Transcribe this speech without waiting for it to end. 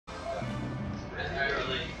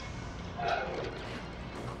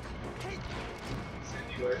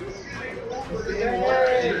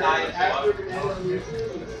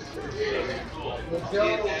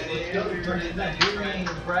Alright,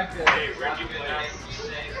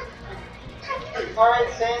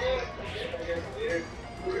 Sandy.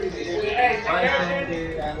 Bye,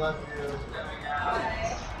 Sandy. I love you.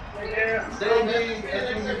 Sandy,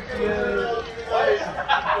 everything is good.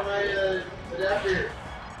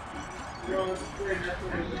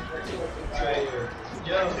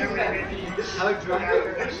 Yo, how drunk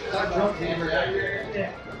Hammer out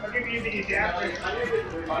here? I'll give you the adapter.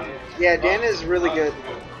 Yeah, Dan is really good.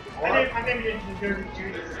 I'm going to go to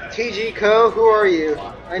TG Co, who are you?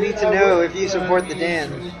 I need to know if you support the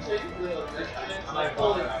Dan.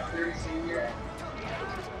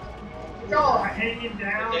 It's all hanging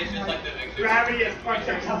down. Like, gravity is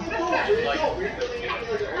fucking up.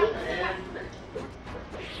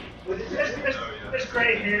 There's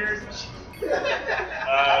gray hairs. The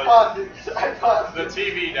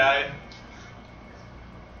TV died.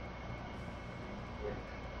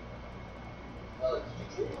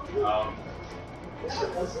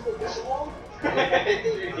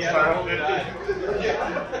 Yeah,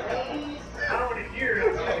 I don't want to hear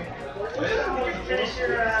it. Finish your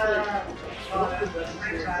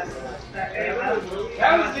franchise.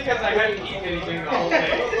 That was because I hadn't eaten anything the whole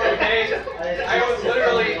day. Okay? I was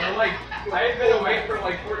literally like, I had been away for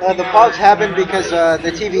like 14 The pause happened because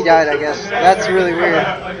the TV died, I guess. That's really weird.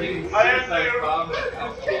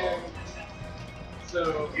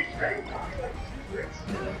 So,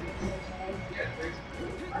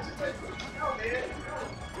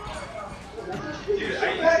 dude,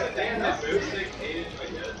 I used to think that Boomstick hated my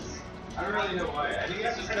guts. I don't really know why. I think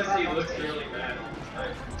it's just because he looks really bad all the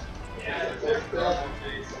time. Yeah, it's their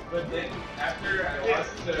face. But then, after I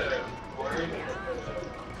lost to Warren,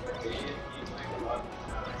 he's like a lot of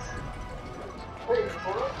nuts.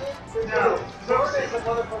 No,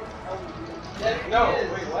 No,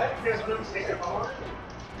 wait, what? There's Boomstick at Warren.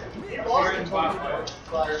 He lost Warren to bought what?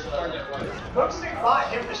 Boomstick bought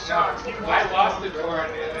him the shots. I lost to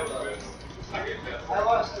Warren and then Boomstick.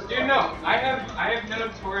 Dude, no, I have known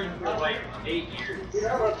Torin for like 8 years.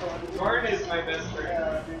 Torin is my best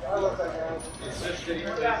friend. It's just that he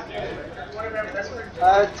plays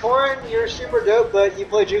stupid. Torin, you're super dope, but you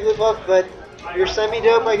play Jigglypuff, but you're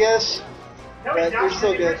semi-dope, I guess. No, But you're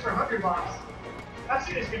still good. for $100. I've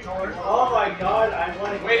seen his controller. Oh my god, I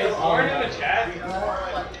want to. Wait, is Torin in the chat?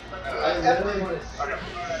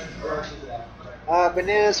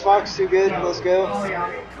 Bananas Fox, too good. Let's go.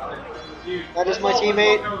 Dude, That is my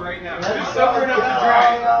teammate. right now. Who's sober enough to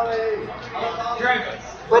drive? Drive us.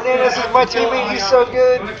 Bananas is my teammate. He's so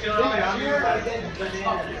good.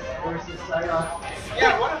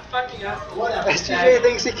 Yeah, what a fucking asshole. SDJ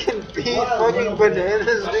thinks he can beat fucking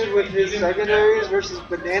Bananas, dude, with his secondaries versus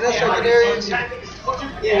Banana secondaries.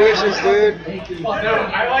 He wishes, dude. No,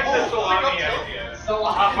 I like the salami idea. A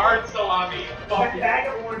hard salami. Bag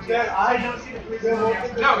of orange. I don't see the police. No, he's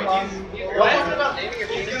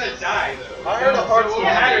gonna die though. I heard a hard So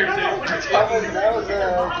salami. That was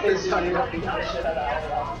a crazy dude.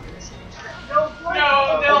 No,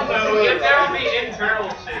 they'll know. There'll be internal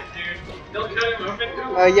shit, dude. They'll cut him open.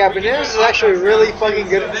 Yeah, Bananas is actually really fucking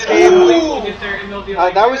good at this game.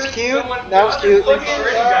 That was cute. That was cute.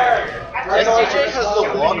 SDJ has the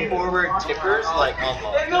walk forward tippers like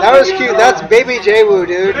That was cute. That's Baby J-Woo,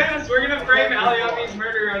 dude. We're gonna frame Aliami's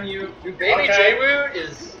murder on you. Dude, Baby J-Woo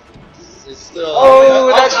is still. Oh,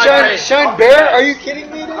 that's Shine Bear? Are you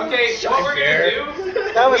kidding me, dude? Okay, what we're gonna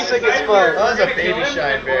do? That was sick as fuck. That was a baby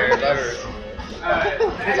Shine Bear. We're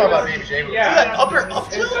talking about Baby J-Woo. Yeah. That upper up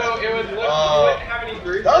And so it would look, you wouldn't have any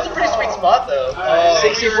bruises. That was a pretty sweet spot though.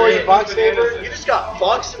 64 is Fox favor? You just got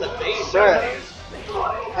boxed in the face. Bruh.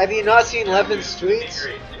 Have you not seen Levin's tweets?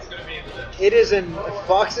 It is in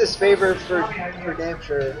Fox's favor for damn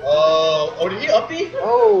sure. Oh, did he uppy?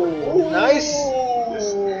 Oh, nice.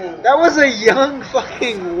 That was a young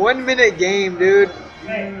fucking 1 minute game, dude.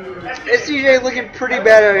 SDJ looking pretty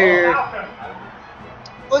bad out here.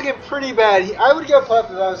 Looking pretty bad. I would go puff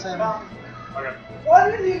if I was him. Why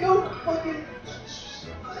did he go fucking...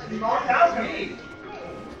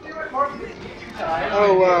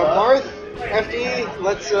 Oh, Marth, FD,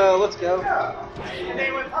 let's go.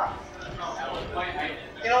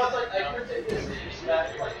 You know, it's like I could take this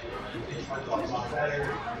back like.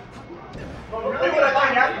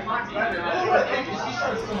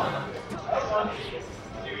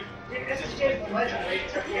 This is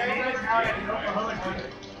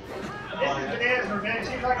Bananas revenge.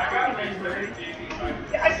 She's like,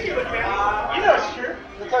 yeah, I see you, man. You know it's true.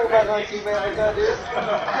 We're talking about my teammate like that, dude.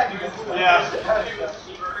 Yeah.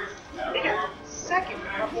 He got second.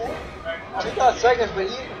 He got second, but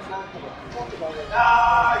he...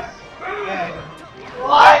 Nice.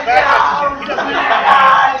 Lie down! He doesn't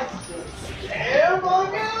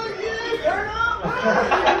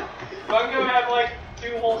Bungo had like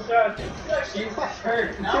 2 whole shots. He's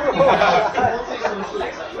hurt.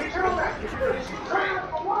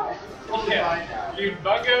 Yeah. Dude,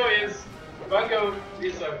 Bungo is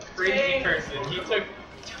a crazy person. He took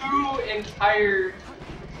 2 entire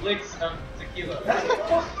licks of tequila. That's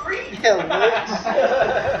almost 3.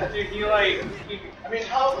 Yeah, Dude, he I mean,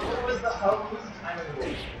 what was the time of the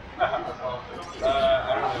week? I don't know.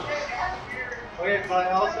 Okay, but I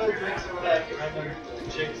also drank some of that kind of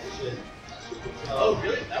chicks shit. Oh,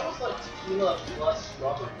 really? That was like tequila plus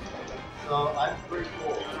strawberry. So I'm pretty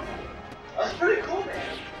cool. That's pretty cool,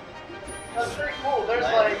 man. That's pretty cool. There's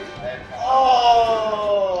like,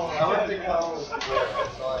 oh, I want to go.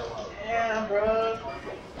 That's all I want. Damn, bro.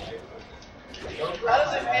 How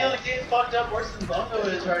does it feel to get fucked up worse than Bungo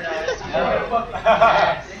is right now? Damn.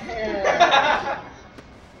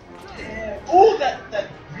 Damn. Ooh, that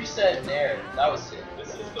reset there. That was sick. This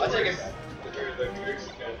is the I'll take it worst. back. The worst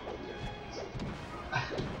schedule.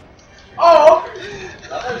 Oh! I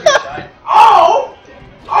thought it was gonna shine. Oh!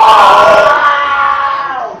 Oh!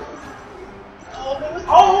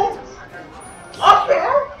 Oh! Up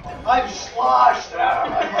there? I'm sloshed out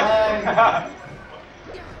of my mind.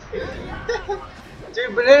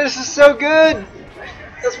 Dude, Bananas is so good.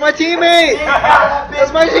 That's my teammate.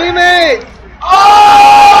 That's my teammate.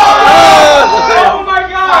 Oh my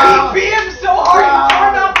god! He beat him so hard he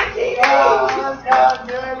turned off the TV!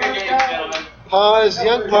 Good game, gentlemen. Pause,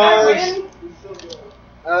 young pause.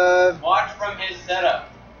 Watch from his setup.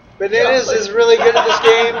 Bananas is really good at this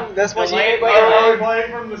game. That's my teammate, by the way.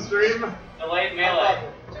 Playing from the stream? Delayed melee.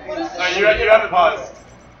 You haven't paused.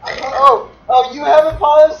 Oh, you haven't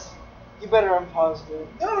paused? You better unpause, dude.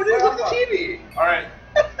 No, dude, look at the TV. Alright.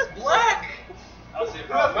 It's black. I'll see if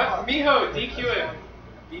Miho, DQ him.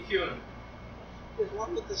 DQ him. What's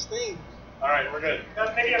wrong with this thing? Alright, we're good.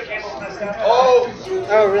 The video cable's messed up. Oh,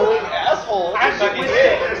 Oh, really? asshole. I actually wish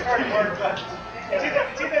it started working, but it's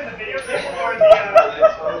either in the video cable or the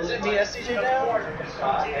Is it me, SDJ now?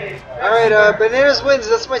 Alright, Bananas wins.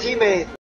 That's my teammate.